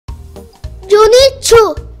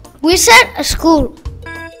to Wizard School.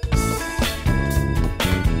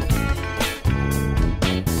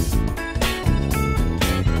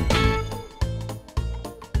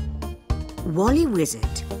 Wally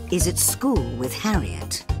Wizard is at school with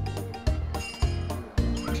Harriet.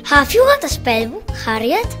 Have you got a spell book,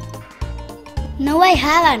 Harriet? No, I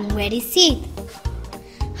haven't. Where is it?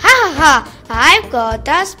 Ha ha ha! I've got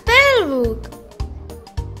a spell book.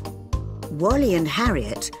 Wally and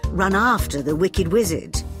Harriet run after the wicked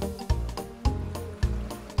wizard.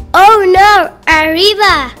 Oh no!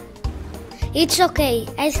 Arriba! It's okay.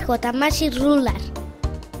 I've got a magic ruler.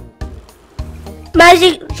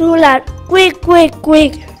 Magic ruler! Quick, quick,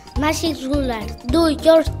 quick! Magic ruler, do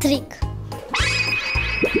your trick.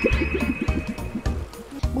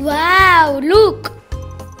 Wow, look!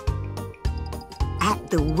 At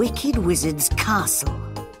the wicked wizard's castle.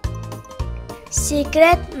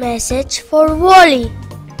 Secret message for Wally.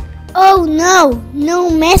 Oh no, no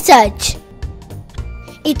message.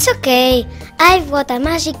 It's okay, I've got a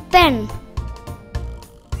magic pen.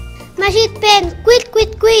 Magic pen, quick,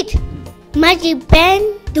 quick, quick! Magic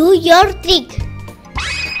pen, do your trick.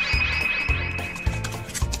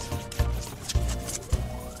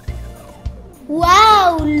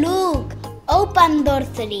 Wow, look! Open door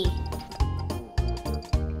 3.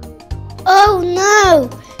 Oh no!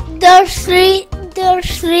 Door 3, door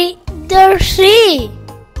 3, door 3!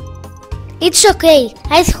 It's okay,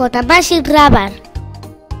 I've got a magic rubber.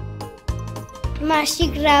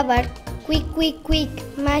 Magic rubber, quick, quick, quick!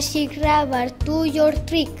 Magic rubber, do your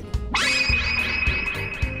trick.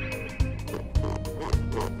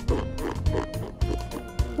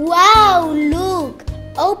 Wow, look!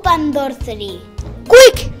 Open door 3.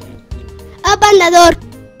 Quick! Open the door.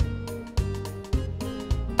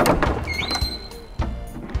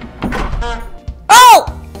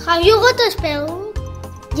 Oh! Have you got a spell?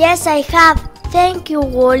 Yes, I have. Thank you,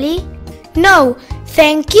 Wally. No,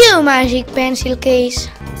 thank you, magic pencil case.